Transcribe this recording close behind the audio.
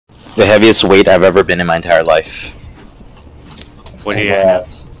The heaviest weight I've ever been in my entire life. What are you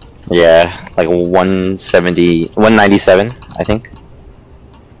at? Yeah, like 170, 197, I think.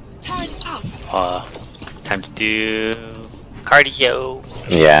 Time to do cardio.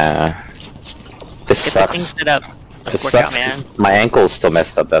 Yeah. This Get sucks. the thing set up. Let's This work sucks. out, man. My ankle's still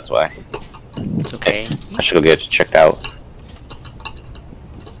messed up, that's why. It's okay. I should go get it checked out.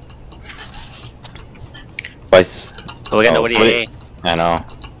 Twice. Oh, we got nobody. Sweet. I know.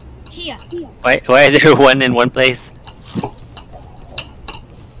 Here. Why is there one in one place?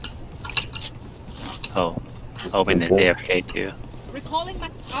 Oh, open is AFK too. Recalling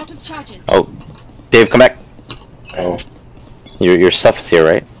back out of charges. Oh, Dave, come back. Oh, Your stuff is here,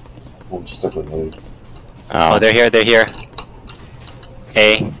 right? we'll just stick with me. Oh, they're here. They're here.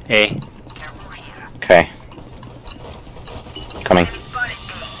 A. Okay. Coming.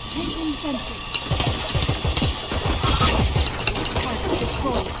 Taking sentry.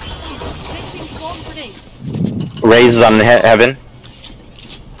 Destroyed. Placing swarm grenade. Raze is on heaven.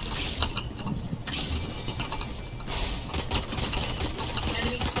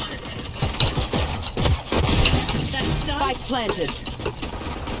 Enemy spotted. That's done. Spike planted.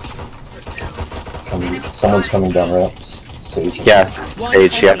 Someone's coming down ramps. Sage. Yeah,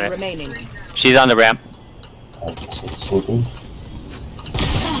 Sage, yeah. Remaining. She's on the ramp. Swooping.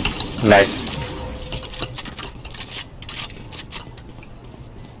 Nice.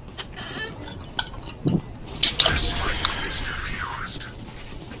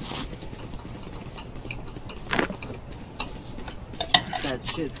 That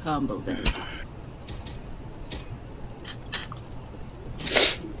shit's humbled them.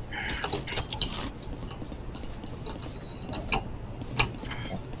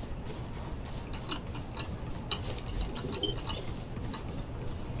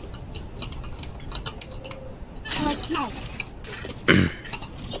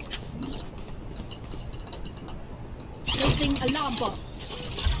 Placing alarm bot.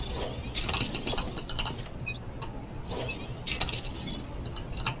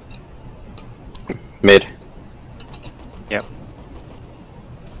 Mid. Yep.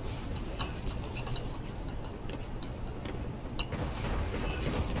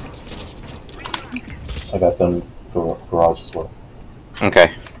 I got them garage as well.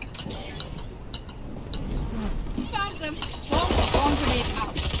 Okay. Found them. Swarm grenade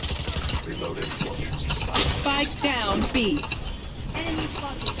out. Spike down, B. Enemy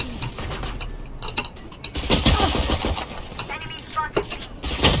spotted.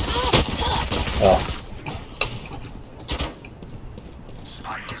 Oh,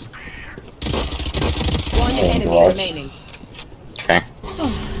 One enemy garage. remaining. Okay.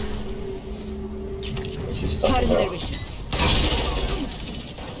 she's stuck in Pardon there. their vision.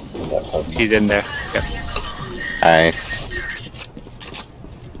 Yeah, pardon. She's in there. Yep. Nice.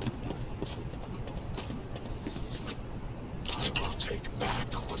 Take back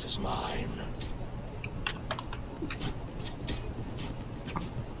what is mine.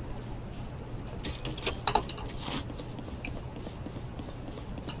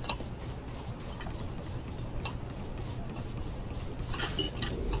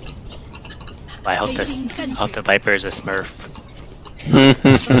 I hope the Viper is a Smurf. Yeah.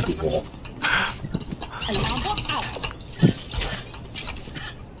 Alarm bot out.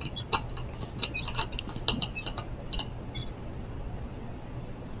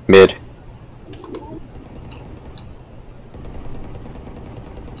 Mid.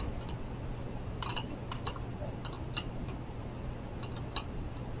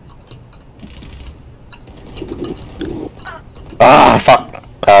 Ah, fuck.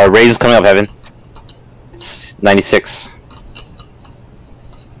 Raze is coming up heaven. It's 96.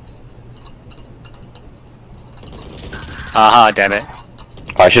 Aha, damn it.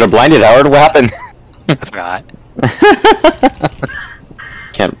 Oh, I should have blinded Howard. What happened? I forgot.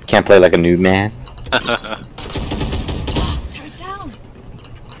 Can't play like a noob, man. Turn it down.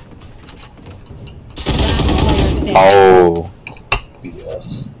 Oh,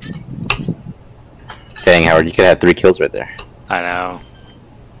 BS. dang, Howard, you could have had 3 kills right there. I know.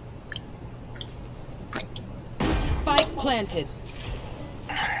 Spike planted.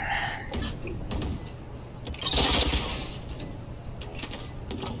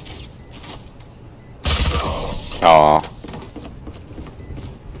 Oh,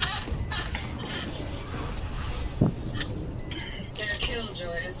 Their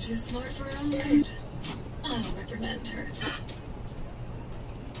killjoy is too smart for her own good. I'll reprimand her.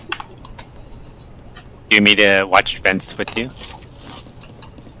 Do you want me to watch vents with you?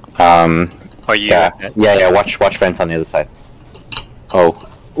 Or you? yeah. Watch fence on the other side. Oh,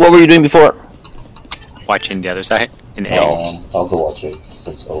 what were you doing before? Watching the other side? In A. No. I'll go watch it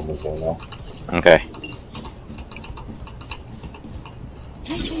since Omen's there now. Okay.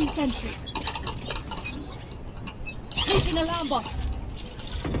 Placing sentry. Placing alarm bot.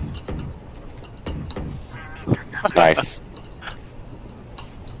 Nice.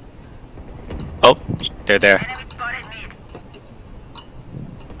 Oh, they're there. Enemy spotted mid.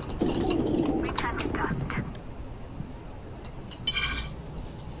 Returning dust.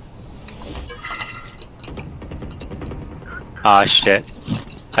 Ah, shit.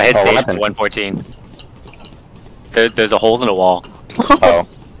 I hit Oh, what safe happened? 114. There's a hole in the wall. Oh.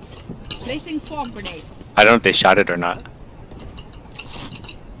 Placing swarm grenade. I don't know if they shot it or not.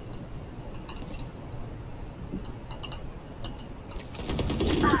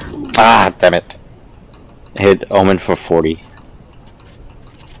 Ah, damn it. Hit Omen for 40.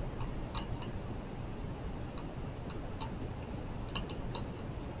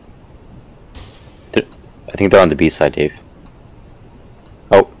 I think they're on the B side, Dave.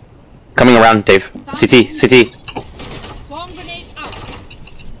 Oh. Coming around, Dave. CT, CT. Swarm grenade out.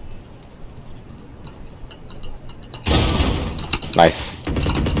 Nice.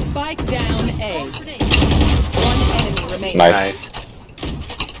 Spike down A. Swarm grenade. One enemy remaining. Nice.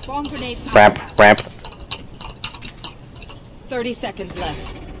 Swarm grenade out. Ramp, ramp. 30 seconds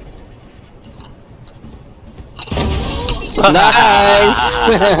left. Nice!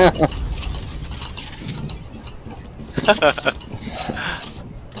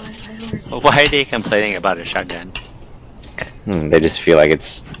 Why are they complaining about a shotgun? They just feel like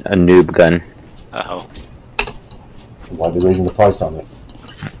it's a noob gun. Oh. Why are they raising the price on it?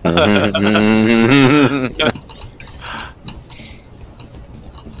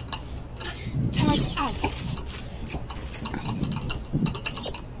 Turret out.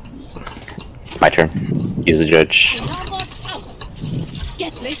 It's my turn. Use the judge. Alarm bot out.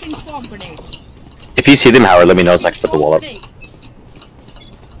 Get placing swarm grenade. If you see them, Howard, let me know so I can put the wall up. Grenade.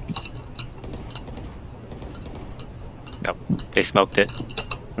 Nope. They smoked it.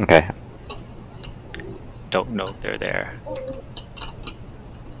 Okay. Don't know if they're there.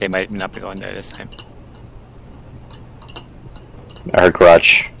 They might not be going there this time. I heard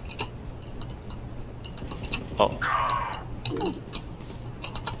garage. Oh.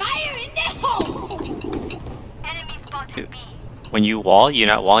 Fire in the hole. Enemy spotted B. When you wall, you're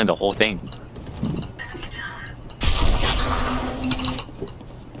not walling the whole thing. Cypher room.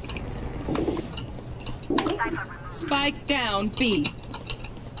 Spike down B.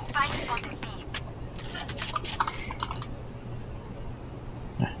 Spike spotted B.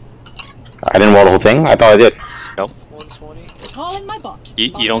 I didn't wall the whole thing? I thought I did. Nope. Calling my bot.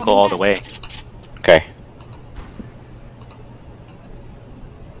 You don't go all the way. Okay.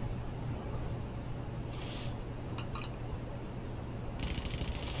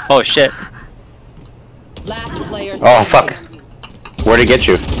 Oh shit. Last player Oh, standing. fuck. Where'd it get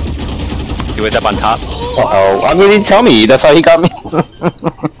you? He was up on top. Uh-oh. I mean, he didn't tell me. That's how he got me.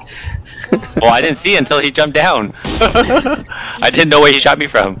 Well, I didn't see until he jumped down. I didn't know where he shot me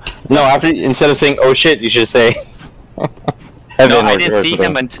from. No, after instead of saying, oh shit, you should say... No, heaven I or didn't see something.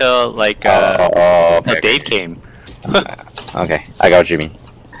 him until like Oh, until okay. Dave came. Okay, I got what you mean.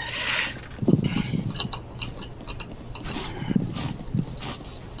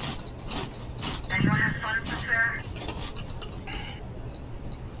 Anyone have funds to spare?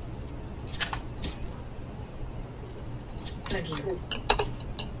 Thank you.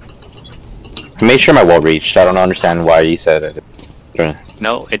 I made sure my wall reached. I don't understand why you said it.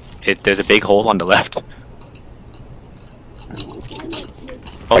 No, there's a big hole on the left.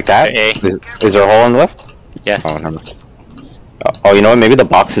 Oh, Like that? A. Is there a hole on the left? Yes. Oh, never mind. Oh, you know what? Maybe the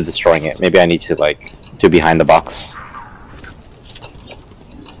box is destroying it. Maybe I need to, like, do behind the box.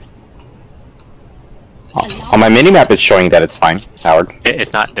 Oh, on my minimap, it's showing that it's fine, Howard.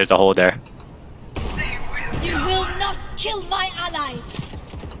 It's not. There's a hole there. You will not kill my allies.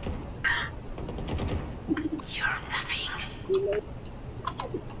 You're nothing.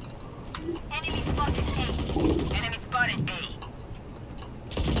 Enemy spotted A. Enemy spotted A.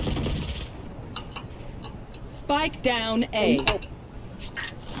 Spike down A.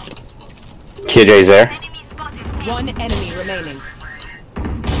 KJ's there. Enemy spotted B. One enemy remaining.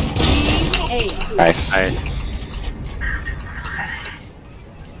 A. Nice. Nice.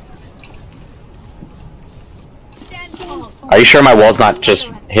 Stand tall. Are you sure my wall's not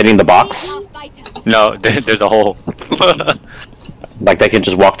just hitting the box? We are fighters. No, there's a hole. Like they can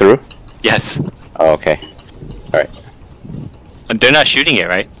just walk through? Yes. Oh, okay. Alright. They're not shooting it,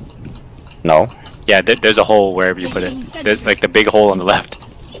 right? No. Yeah, there's a hole wherever you put it. There's like the big hole on the left.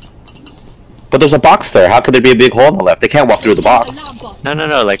 But there's a box there. How could there be a big hole on the left? They can't walk through the box. Alarm bot.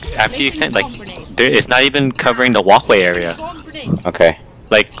 No. Like after you extend, like It's not even covering the walkway area. Swarm grenade. Okay.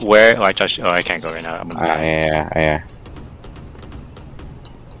 Like where? Oh, I can't go right now. I'm gonna die. Yeah.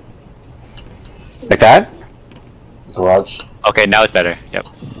 Like that? Garage. Okay, now it's better. Yep.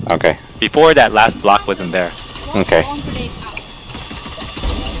 Okay. Before that last block wasn't there. Okay. Swarm grenade out.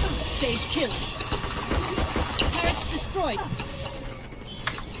 Sage killed. Turret destroyed.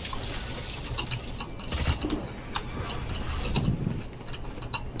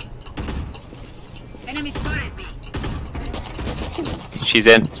 Enemy spotted B. She's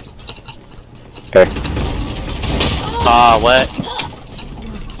in. Okay. Ah, what?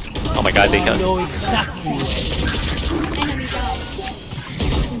 Oh my god, they killed. Enemy down.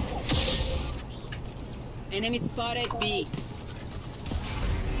 Enemy spotted B.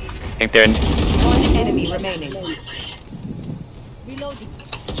 I think they're in. One enemy remaining. Reloading.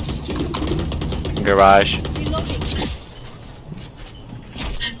 Garage. Reloading.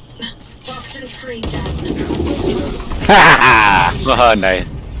 Toxin screen down. Oh, nice.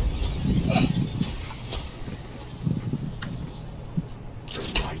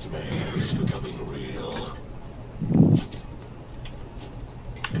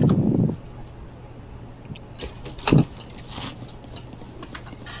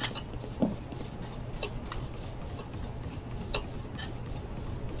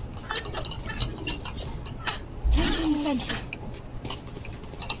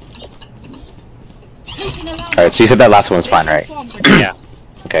 Alright, so you said that last one was fine, right? Yeah.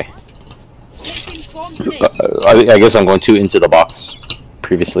 Okay. Swarm grenade. I guess I'm going to into the box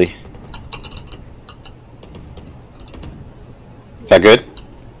previously. Is that good?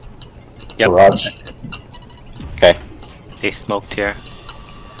 Yep. Garage. Okay. They smoked here.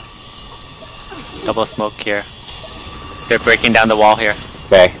 Double smoke here. They're breaking down the wall here.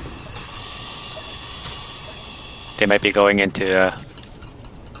 Okay. They might be going into.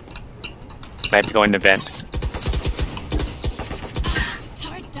 Might be going to vents.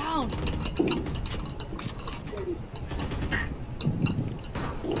 Turret down.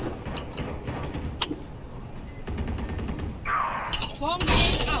 Swarm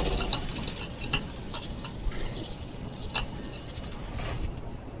grenade out.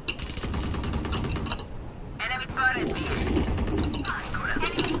 Enemy spotted B.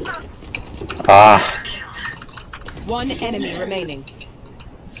 Ah. One enemy remaining.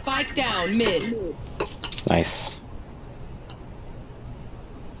 Spike down mid. Nice.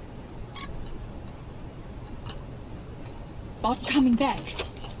 Bot coming back.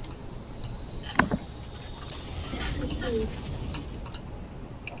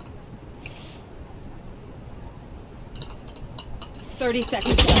 $30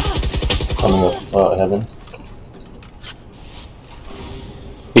 seconds left. Coming up, heaven.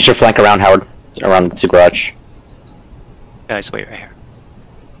 You should flank around, Howard. Around the garage. Yeah, just wait right here.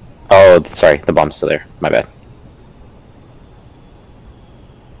 Oh, sorry. The bomb's still there. My bad.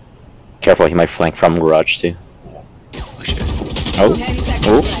 Careful, he might flank from garage too. Oh shit. 10 Oh. seconds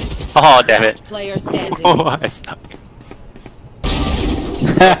Oh. left. Oh damn it. Player standing. Oh, I stuck.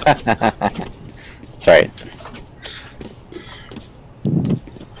 It's alright.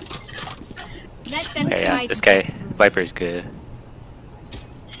 Let them Okay, yeah, this guy, Viper is good.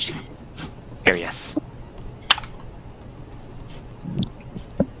 Here, yes.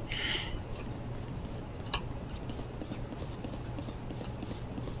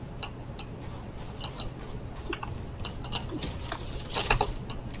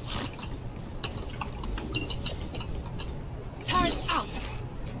 Turret out.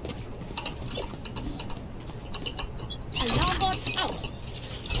 Alarm bot out.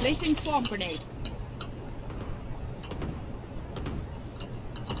 Placing swarm grenade.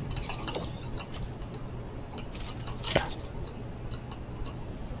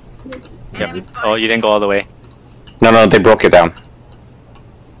 Yep. Oh, you didn't go all the way. No, they broke it down.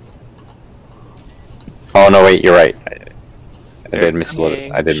 Oh no, wait, you're right. I did miss a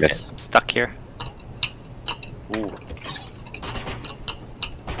little. I did Shit, miss. I'm stuck here. Ooh.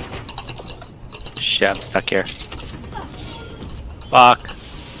 Shit, I'm stuck here. Fuck.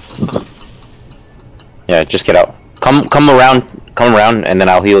 Yeah, just get out. Come around, and then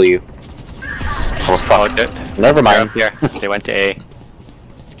I'll heal you. Oh fuck. Oh, Never they're mind. up here. They went to A.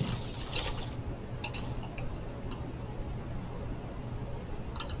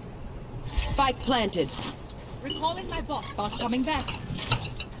 Spike planted. Recalling my bot. Bot coming back.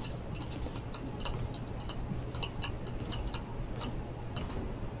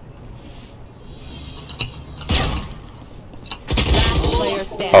 Last player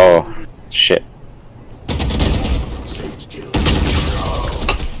standing. Oh shit.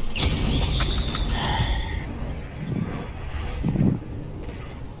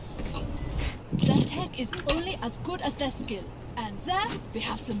 is only as good as their skill. And there we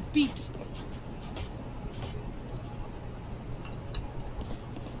have some beat.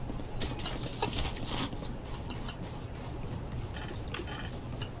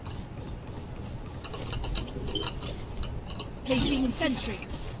 Placing sentry.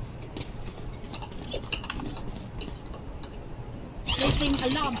 Placing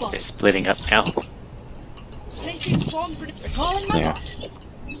alarm bot. They're splitting up now. Placing swarm grenade. Recalling my Yeah. bot.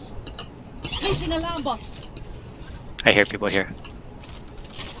 Placing alarm bot. I hear people here.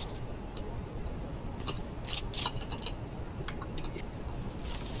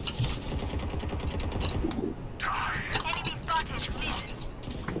 Enemy spotted. Mid.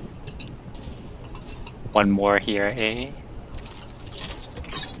 One more here, eh?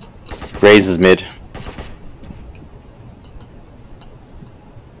 Raze is mid.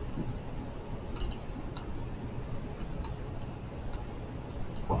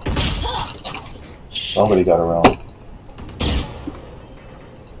 Somebody got around.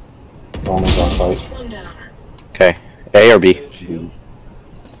 Roman's on site. One down. Okay. A or B? B.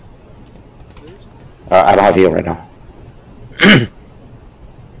 I don't have heal right now.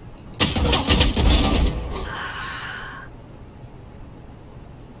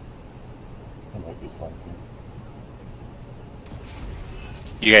 That might be flanking.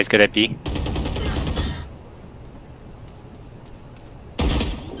 You guys good at B?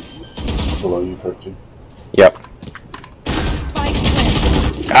 Below you, Kirk, Yep. Spike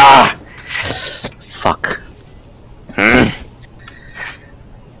planted. Ah! Fuck.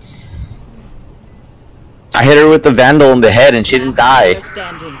 I hit her with the Vandal in the head and she didn't die.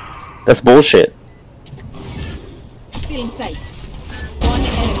 Standing. That's bullshit. Still in sight. One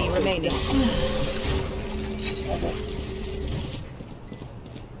enemy remaining.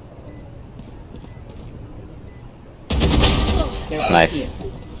 Nice.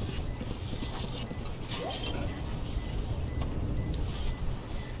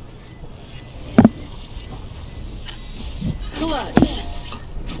 Clutch.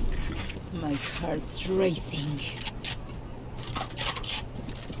 My heart's racing.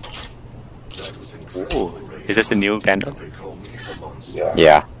 Ooh, is this a new Vandal? Yeah.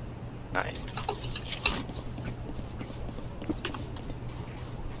 Yeah. Nice.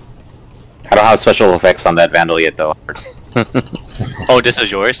 I don't have special effects on that Vandal yet though. Oh, this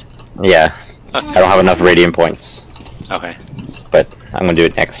was yours? Yeah. I don't have enough radiant points. Okay. But I'm gonna do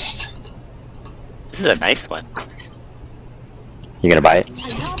it next. This is a nice one. You gonna buy it?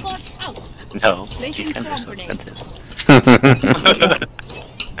 Alarm bot out. No, Placing these guns are so swarm expensive.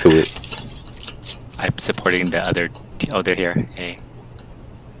 Do it. I'm supporting the other. Oh, they're here. Hey.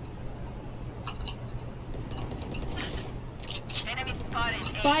 Enemy spotted.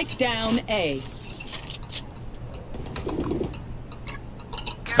 Spike down A.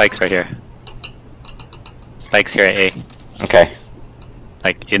 Spike's right here. Spike's here at A. Okay.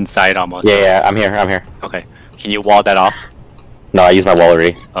 Like inside almost. Yeah, yeah, I'm here, I'm here. Okay. Can you wall that off? No, I used my wall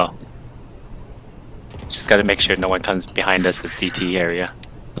already. Oh. Just gotta make sure no one comes behind us at CT area.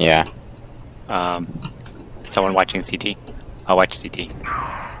 Yeah. Someone watching CT? I'll watch CT.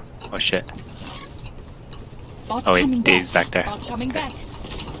 Oh shit. Bot Oh wait, coming Dave's back there. Bot coming back.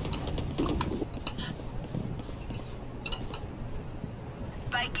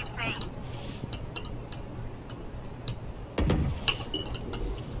 Spike is safe.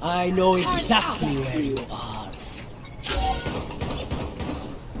 I know exactly where you are.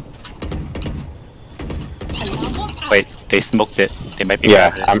 Alarm bot out. Wait, they smoked it. They might be Yeah,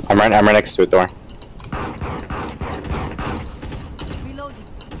 behind it. I'm right next to it, door. Reloading.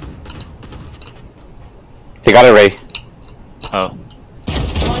 They got it ready. Oh.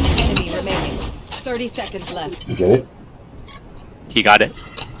 One enemy remaining. 30 seconds left. You get it? He got it.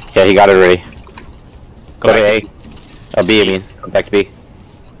 Yeah, he got it ready. Go to back. A. Oh, B, I mean. Go back to B.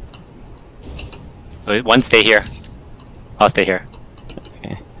 Wait, one stay here. I'll stay here.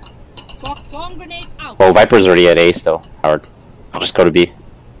 Okay. Swarm grenade out. Well, Viper's already at A still, Howard. I'll just go to B.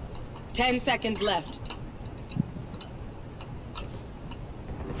 10 seconds left.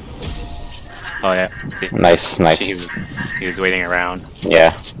 Oh yeah. See. Nice, He nice. was waiting around.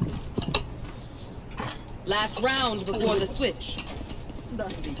 Yeah. Last round before the switch.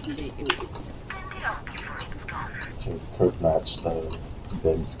 Okay, Kirk matched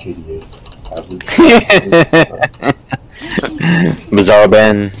Ben's KDA average. Bizarro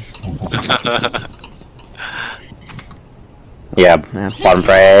Ben. Yeah, bottom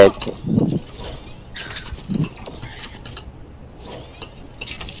right.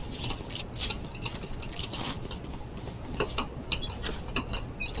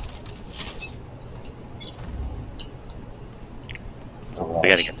 We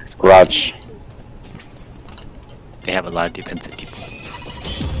gotta get this. Garage. They have a lot of defensive people.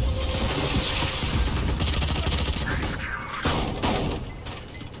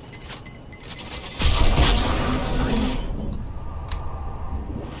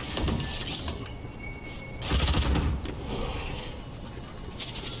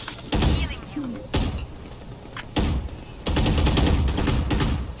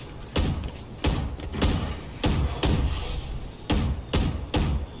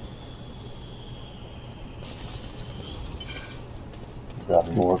 Grab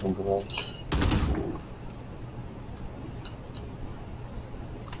more from garage.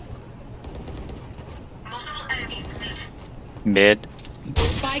 Mid.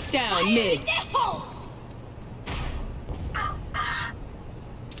 Spike down mid.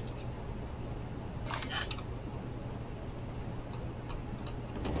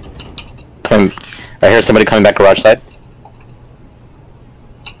 I hear somebody coming back garage side.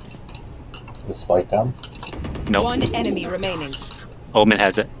 The spike down. Nope. One enemy remaining. Omen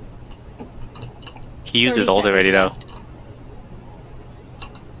has it. He used his 30 ult already though.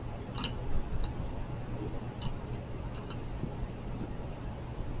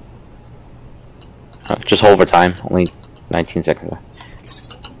 seconds Just hold over time. Only 19 seconds left.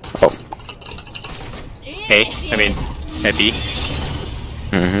 Oh. A. I mean, at B.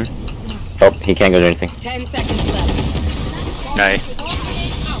 Oh, he can't go do anything. 10 seconds left. Nice.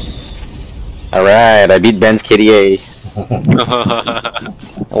 Alright, I beat Ben's KDA.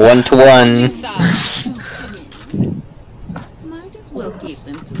 1-1. Might as well keep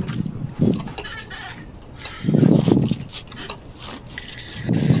them to me.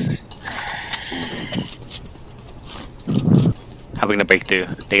 How are we gonna break through?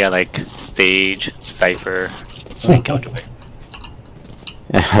 They got like Sage, Cypher, and Killjoy.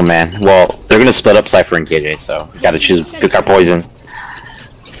 Oh man, well, they're gonna split up Cypher and KJ, so we gotta pick our poison.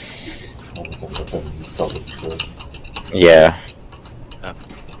 Yeah. Oh.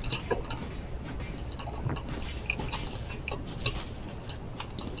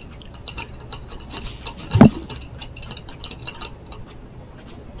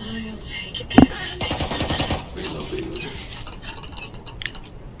 I'll take everything.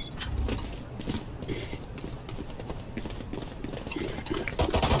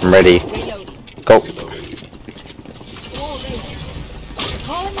 I'm ready. Go.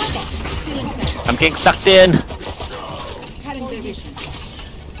 I'm getting sucked in.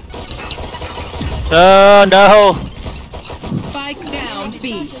 Oh no! Spike down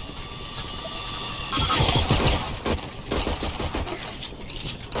B.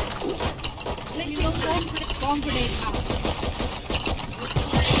 Bomb grenade out.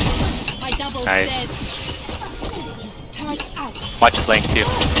 My double Nice. dead. Turret out. Watch it flank too.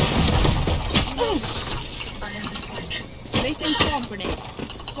 Placing bomb grenade.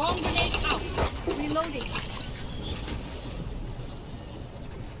 Bomb grenade out. Reloading.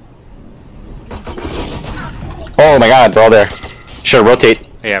 Oh my god, they're all there. Should rotate.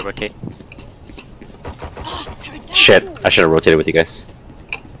 Yeah, rotate. Shit, I should have rotated with you guys.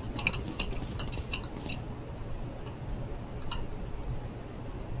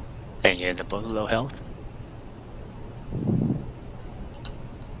 And you're the both low health.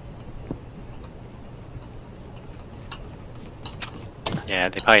 Yeah,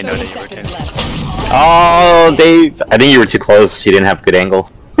 they probably know 30 that you seconds rotate. left. Oh, Dave. I think you were too close. You didn't have a good angle.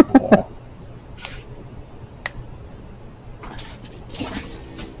 Yeah.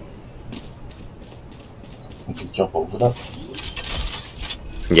 You can jump over that.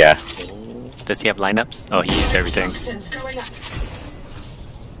 Yeah. Does he have lineups? Oh, he used everything. Toxins going up.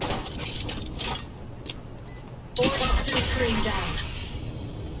 All toxin screen down.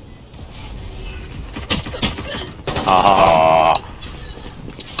 Oh,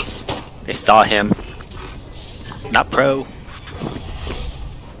 they saw him. Not pro.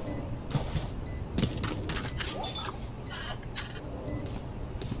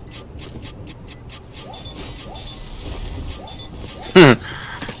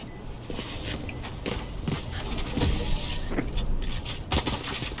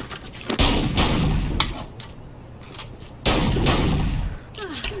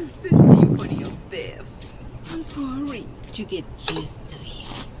 The symphony of death. Don't worry, you get used to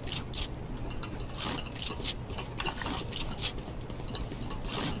it.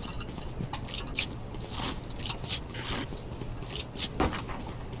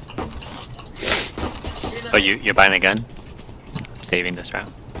 Oh, you're buying a gun? Saving this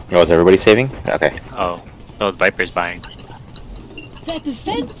round. Oh, is everybody saving? Okay. Oh, the Viper's buying. That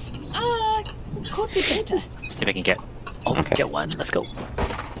defense, could be better. See if I can get. Oh, Okay. get one. Let's go.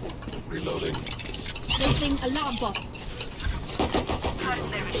 Placing alarm bot.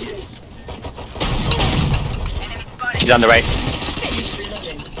 Enemy spotted. She's on the right.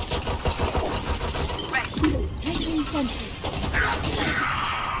 Placing sentry.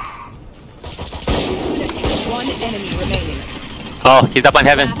 One enemy remaining. Oh, he's up on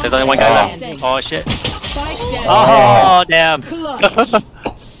heaven. There's only one guy left. Oh shit. Spike down. Oh damn. Clutch.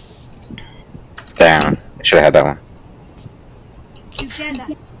 Damn. I should have had that one.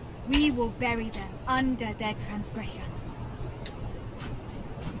 Together, we will bury them under their transgressions.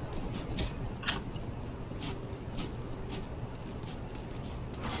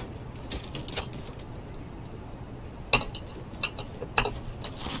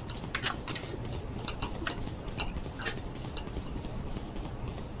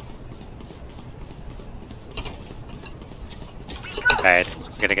 Alright,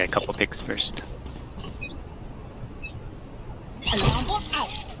 we're gonna get a couple picks first. Alarm bot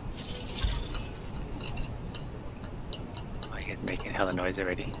out. Oh, you guys making hella noise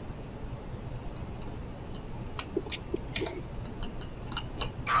already.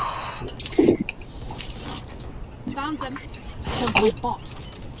 Found them. Killed my bot.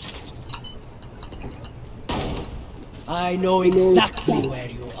 I know exactly where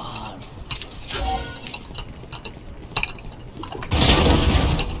you are.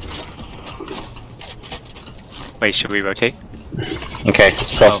 Wait, should we rotate? Okay,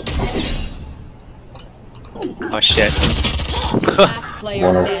 let's go. Oh shit. Last player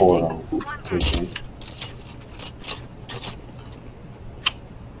 104 standing. on KG.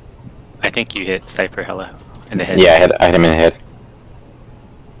 I think you hit Cypher hella in the head. Yeah, I hit him in the head.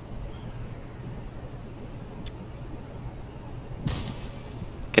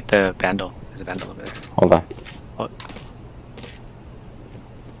 Get the vandal. There's a vandal over there. Hold on. Oh.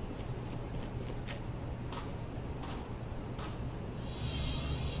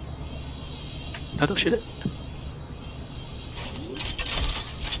 No, don't shoot it.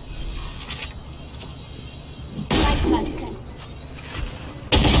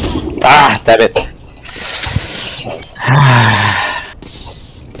 Ah, damn it.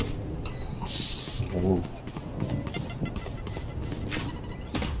 Ooh.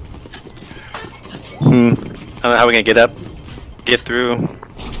 I don't know how we're gonna get up, get through.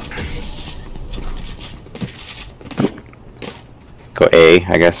 Go A,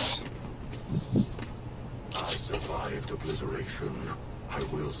 I guess. I survived obliteration. I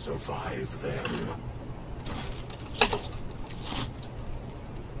will survive them.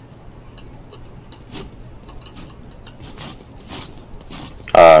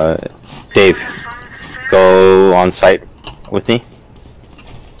 Dave, go on site with me.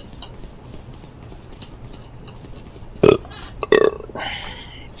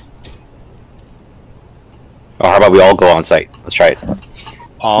 Or how about we all go on site? Let's try it.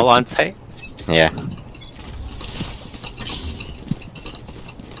 All on site? Yeah.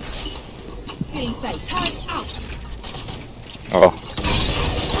 Oh.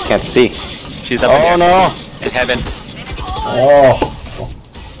 Can't see. She's up in Oh here. no! In heaven. Oh!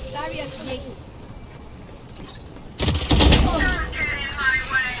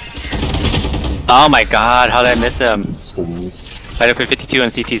 Oh my god, how did I miss him? Squeeze. Fighter for 52 on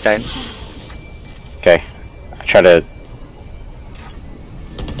CT side. Okay. I try to.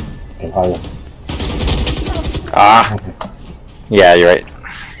 And higher. Ah! Yeah, you're right.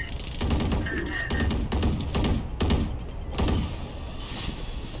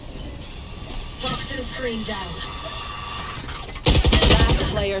 Toxin screen down. Last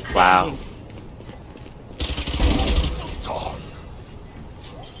player standing. Wow.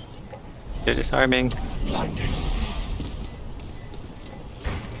 They're disarming. Blinding.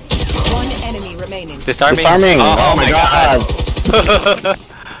 One enemy remaining. Disarming. Disarming! Oh, my god.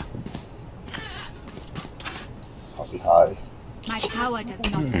 Copy high. My power does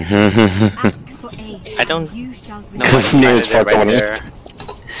not ask for aid. I don't You shall know receive. His name is they're right 420. there.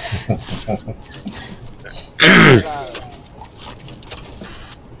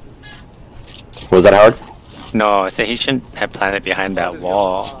 Was that hard? No, I said he shouldn't have planted behind that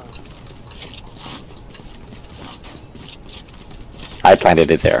wall. I planted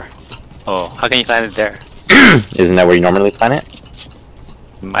it there. Oh, how can you plant it there? Isn't that where you normally plant it?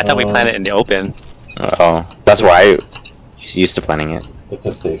 I thought we planted it in the open. Oh, that's where I used to planting it. It's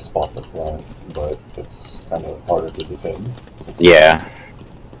a safe spot to plant, but it's kind of harder to defend. Yeah.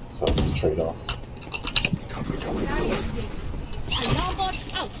 So it's a trade-off. Alarm bot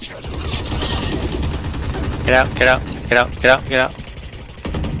out. Get out, get out, get out, get out, get out.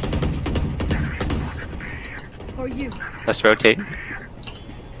 For you. Let's rotate.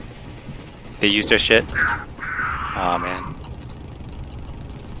 They used their shit. Oh man.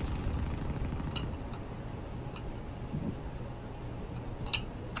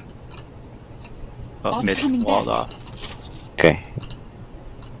 Oh, Bot mid's coming walled back. off.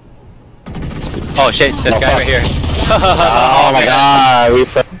 Oh shit, this guy right here. Oh my god, we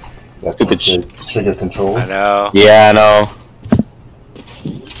That's Stupid the trigger control. I know. Yeah, I know.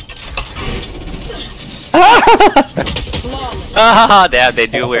 Ah, they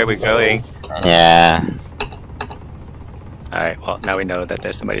do where we're going. Yeah. Alright, well, now we know that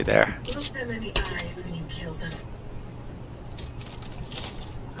there's somebody there. Look them in the eyes when you kill them.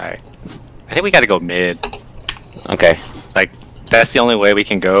 Alright. I think we gotta go mid. Okay. Like, that's the only way we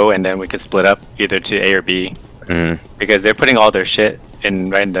can go, and then we can split up either to A or B. Because they're putting all their shit in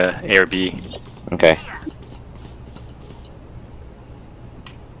right into A or B. Okay.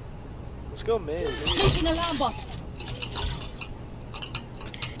 Let's go mid. Taking alarm bot.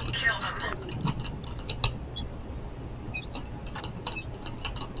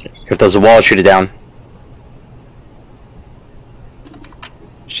 If there's a wall, shoot it down.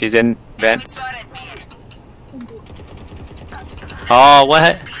 She's in vents. Oh,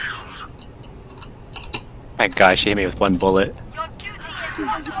 what? My god, she hit me with one bullet.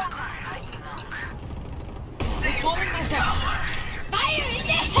 Recalling my bot. Fire in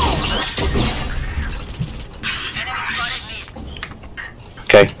the hole!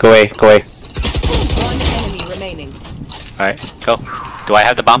 Okay, go away, go away. One enemy remaining. Alright, go. Do I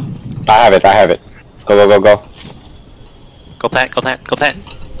have the bomb? I have it, I have it. Go, go, go, go. Go plant, go plant, go plant.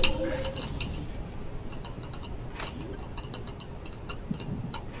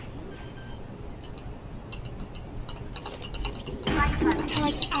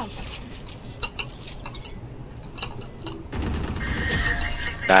 Turret out.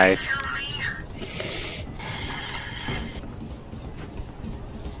 Nice.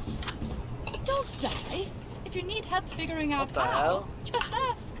 Don't die. If you need help figuring out the how, hell? just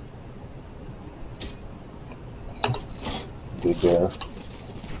ask. Big bear.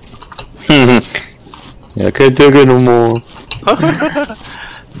 Yeah, I can't take it no more.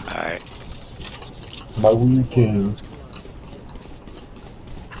 Alright. My weekend.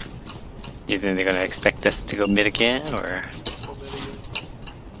 You think they're gonna expect us to go mid again, or?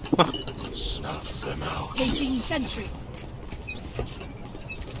 Snuff them out. Placing sentry.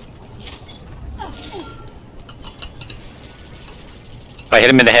 I hit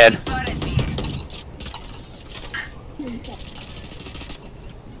him in the head.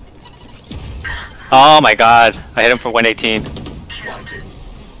 Oh my god, I hit him for 118.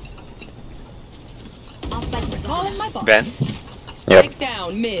 Recalling my bot. Ben? Spike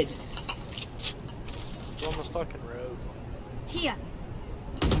down mid. It's on the fucking road. Here.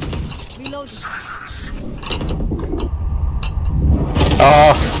 Reloading.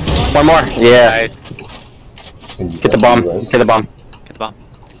 Oh, one more. Yeah. Nice. Get the bomb. Get the bomb. Get the bomb.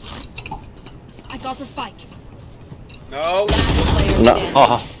 I got the spike. No. No.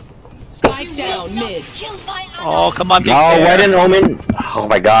 Oh. Spike down mid. Oh, come on, No, big bear. why didn't Omen? Oh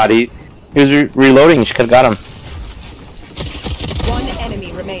my god, he was reloading. She could have got him. One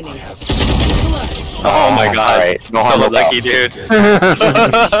enemy remaining. Oh my god. Alright, no So harm, no lucky, foul. dude.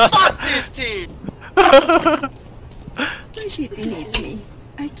 Fuck this team. My city needs me.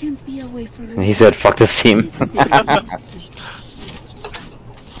 I can't be away for long. He said, fuck this team.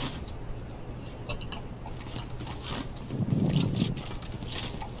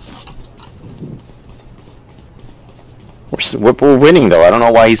 We're winning though. I don't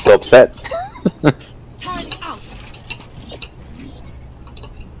know why he's so upset. Turn out.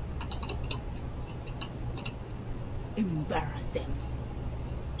 Embarrass them.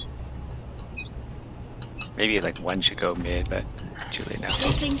 Maybe like one should go mid, but it's too late now.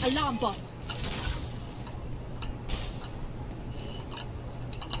 Placing alarm bot.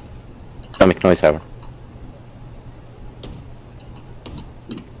 Don't make noise, however.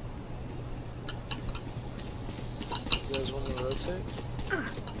 You guys want to rotate?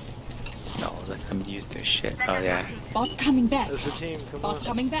 No, let them use their shit. Oh yeah. Bot coming back. As a team, come Bot on.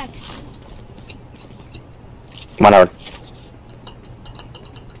 coming back. 1 hour.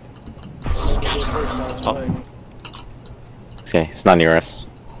 Oh. Okay, it's not near us.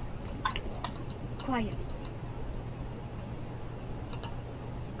 Quiet.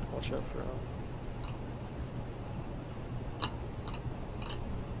 Watch out for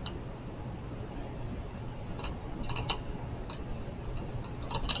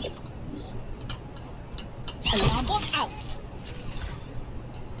Alarm bot out.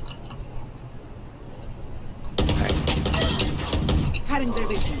 Cutting their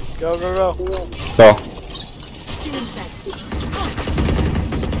vision. Go, go, go. Go. Still inside.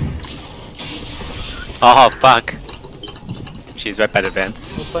 Oh fuck. She's right by the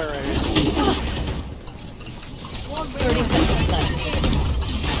vents. We'll play right here. 30 seconds left.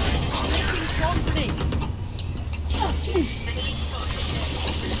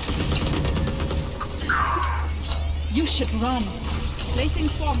 You should run. Placing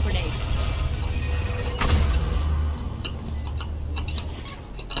swarm grenade.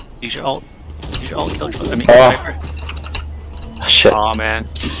 Use your ult. Use your ult, Killjoy. I mean, Oh. Viper. Shit. Oh man.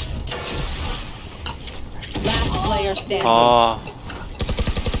 Last player standing. Oh.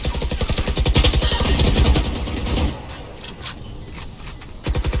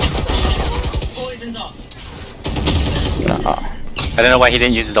 Poison's off. I don't know why he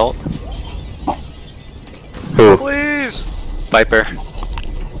didn't use his ult. Who? Please! Viper.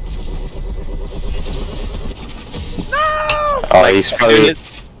 Oh, he's probably.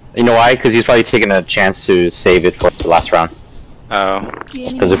 You know why? Because he's probably taking a chance to save it for the last round. Oh.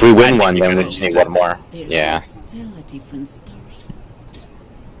 Because if we win one, then we just need one more. Yeah. Still a different story.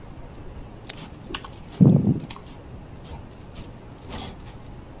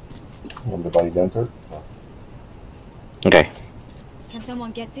 Everybody done turret? Okay. Can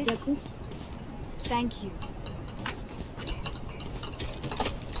someone get this? Thank you.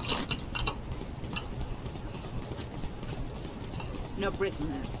 No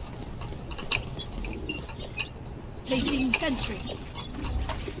prisoners. Placing sentry.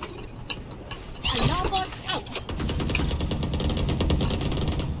 Alarm bot out.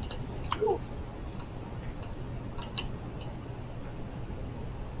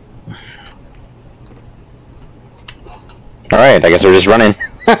 Alright, I guess we're just running.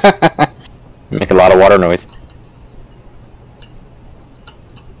 Make a lot of water noise.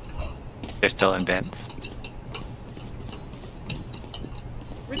 They're still in vents.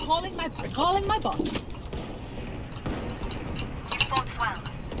 Recalling my bot. You fought well.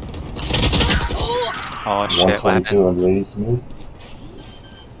 Oh shit, what happened? 122 on raise mid.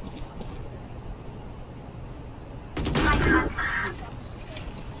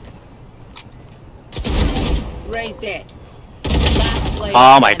 Raise dead. Last player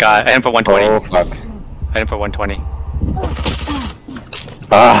Oh my standing. god, I hit him for 120. Oh fuck. I hit him for 120.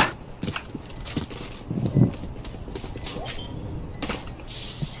 Ah.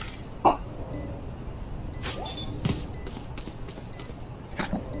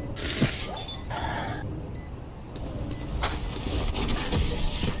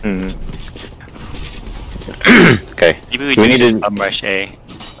 Hmm. Okay. Maybe we Do we need need to to- rush A.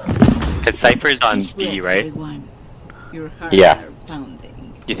 Cause Cypher's on B, Congrats, right? everyone. Your hearts Yeah. are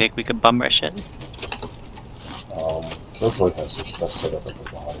pounding. You think we could bum rush it? Killjoy has their stuff set up at the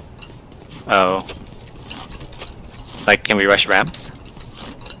bottom. Oh. Like, can we rush ramps?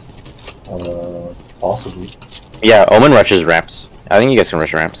 Possibly. Yeah, Omen rushes ramps. I think you guys can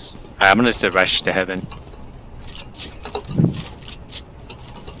rush ramps. I'm gonna say rush to heaven.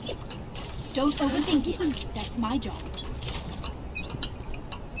 Don't overthink it. That's my job.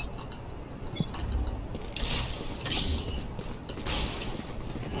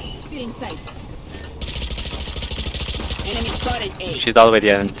 Still in sight. Enemy spotted A. She's all the way at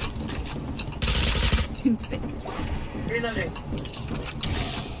the end. Insane. Reloading.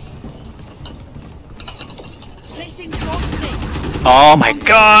 Placing swarm grenade. Oh my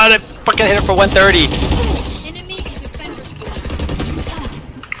god, I fucking hit her for 130! Enemy defender.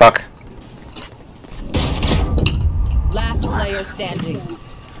 Fuck. Last player standing.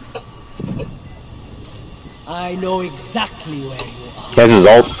 I know exactly where you are. He has his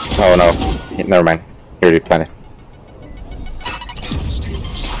ult. Oh no. Yeah, never mind. He already planted.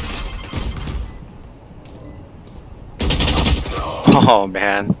 Oh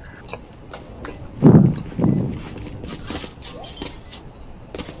man.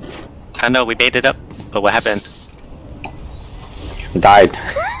 I know we made it up, but what happened? Died.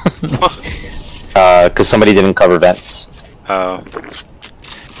 Because somebody didn't cover vents. Oh.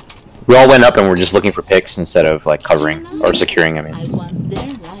 We all went up and we're just looking for picks instead of like covering or securing. I I mean. want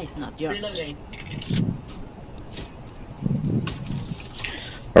their life, not yours. Reloading.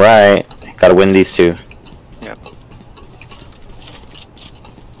 All right. Gotta win these two. Yep.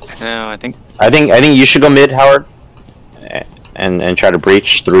 No, I think I think you should go mid, Howard, and try to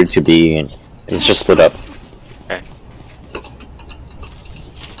breach through to B, and let's just split up. okay.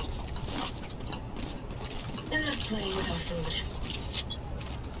 Enough playing with our food.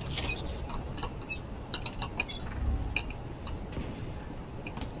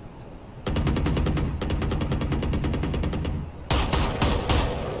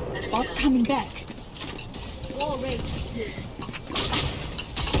 Bot coming back. Wall raised.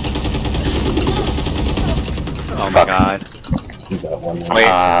 Oh my god. You got one more.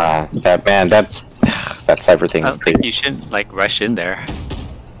 Wait. That man, that Cypher thing I is don't think crazy. you shouldn't like rush in there.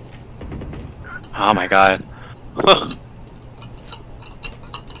 Oh my god.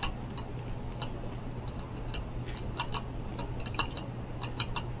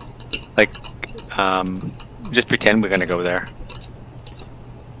 like, Just pretend we're gonna go there.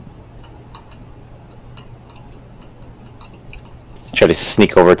 Try to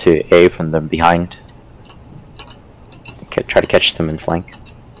sneak over to A from the behind. Okay, try to catch them in flank.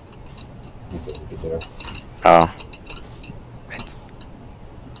 Okay, get there. Oh.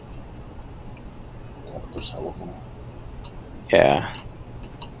 Yeah.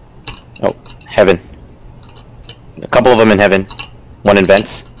 Oh, heaven. A couple of them in heaven. One in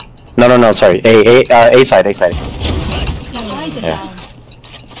vents. No, sorry. A side. Yeah.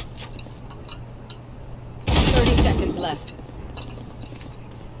 30 seconds left.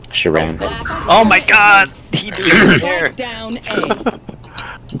 She ran. Oh my god! He didn't care. Down A.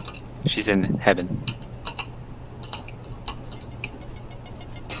 She's in heaven.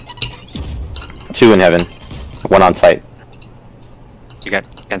 2 in heaven. 1 on site. You got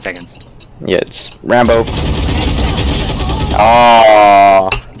 10 seconds. Yeah, it's Rambo. Oh,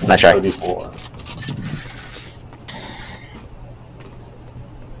 nice try. 34.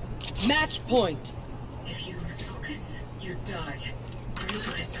 Match point. If you lose focus, you die.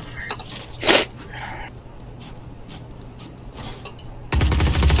 It's over.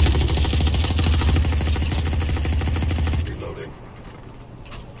 Reloading.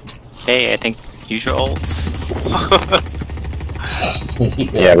 Hey, I think use your ults.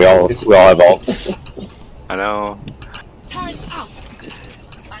 Yeah, we all have ults. I know.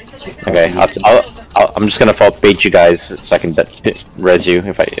 Okay, I'm just gonna fault bait you guys so I can res you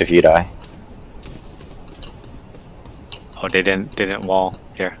if you die. Oh, they didn't wall.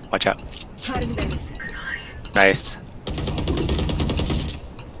 Here, watch out. Nice.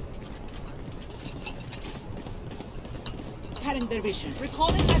 Cutting their vision.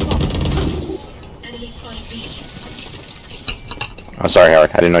 Recalling my box. Enemy spotted B. I'm sorry,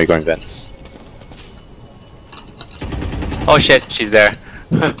 Howard. I didn't know you were going vents. Oh shit, she's there.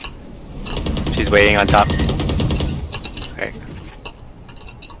 She's waiting on top. Okay.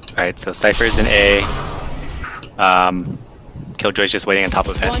 Alright, so Cypher's in A. Killjoy's just waiting on top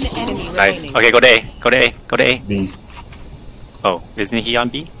of vents. One enemy Nice. remaining. Okay, go to A. Go to A. Go to A. B. Oh, isn't he on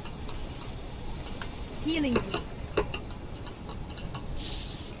B? Healing you.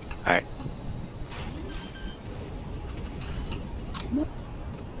 Alright.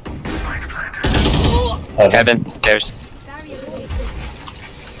 Heaven, stairs.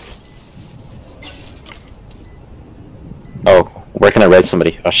 Oh, where can I res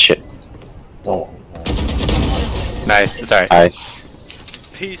somebody? Oh shit. Oh. Nice, sorry. Nice.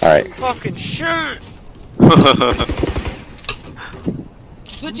 Piece Alright. of fucking shit!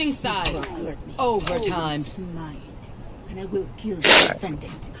 Switching sides. Overtime. It's mine, and I will kill the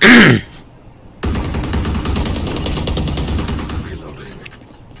defendant. Reloading.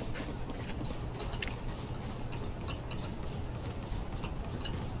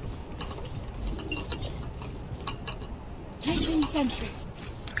 Placing sentries.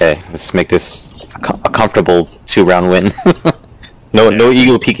 Okay, let's make this a comfortable 2-round win. No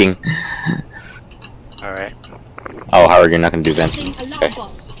eagle peeking. Alright. Oh, Howard, you're not gonna do vents. Okay.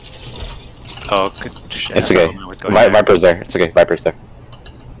 Oh, good shit. It's I okay. don't know what's going on. Viper's there. It's okay. Viper's there.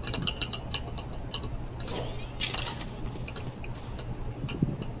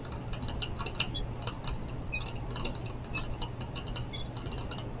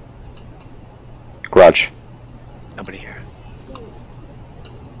 Garage. Nobody here.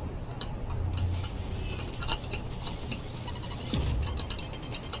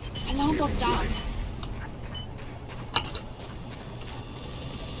 Alarm bot down.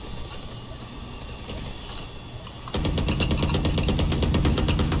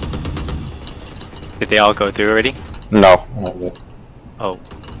 Did they all go through already? No. Oh.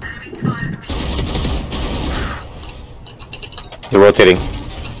 They're rotating.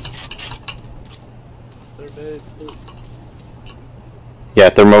 They're mid. Yeah,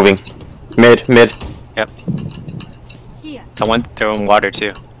 they're moving. Mid. Yep. Here. Someone, they're in water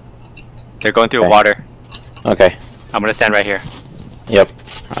too. They're going through Okay. water. Okay. I'm gonna stand right here. Yep.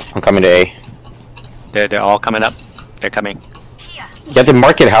 I'm coming to A. They're all coming up. They're coming. You have to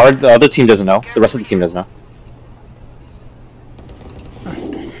mark it, Howard. The other team doesn't know. The rest of the team doesn't know.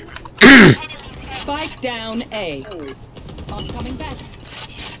 Spike down A. I'm coming back.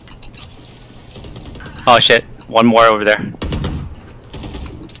 Oh shit. One more over there.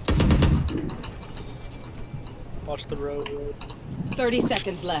 Watch the road. 30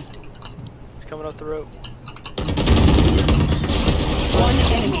 seconds left. It's coming up the road. One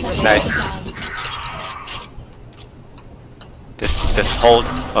enemy remaining. Nice. Just hold.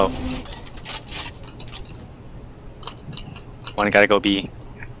 Oh. One gotta go B.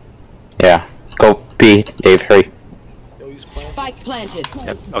 Yeah. Go B, Dave. Hurry. Yo, he's playing. Spike planted.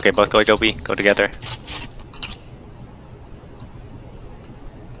 Yep. Okay, both go B. Go together.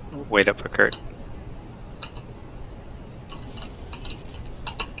 wait up for Kurt.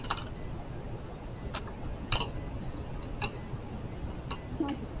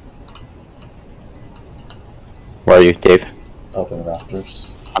 Where are you, Dave? Up in the rafters.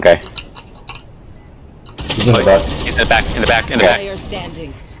 Okay. He's in the back. He's in the back, in the back, in the back. Player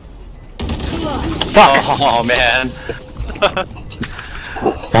standing. Fuck! Oh man.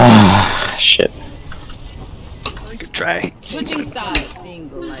 Ah, shit. Good try. Switching sides.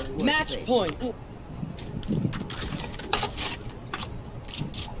 Single life worth Match saving. point.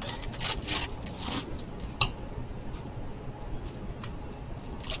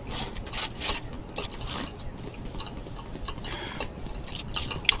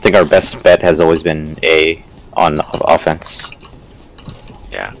 I think our best bet has always been A on offense,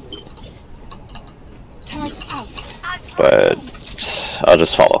 Yeah. Turret out. but I'll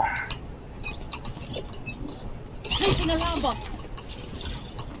just follow. Placing alarm bot.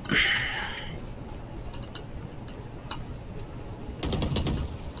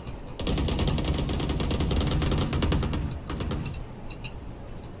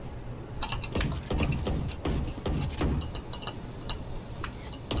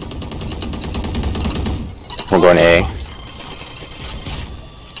 We're going A.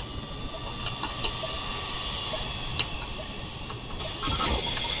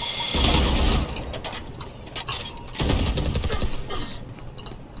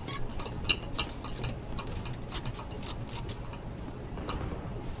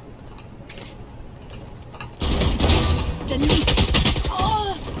 Delete.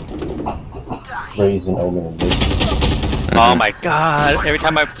 Oh, Raise and Omen and Lee. Oh my god, every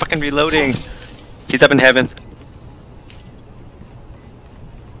time I'm fucking reloading. He's up in heaven.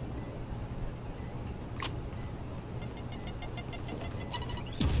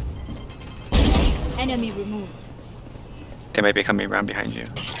 enemy removed. They might be coming around behind you.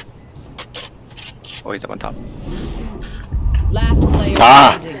 Oh, he's up on top. Last player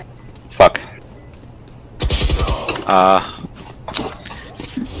Ah! standing. Fuck.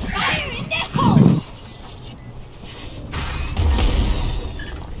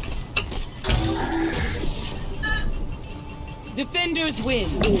 Defenders win.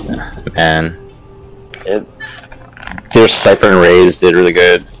 Man. Their Cypher and Raze did really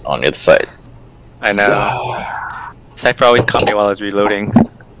good on the other side. I know. Cypher always caught me while I was reloading.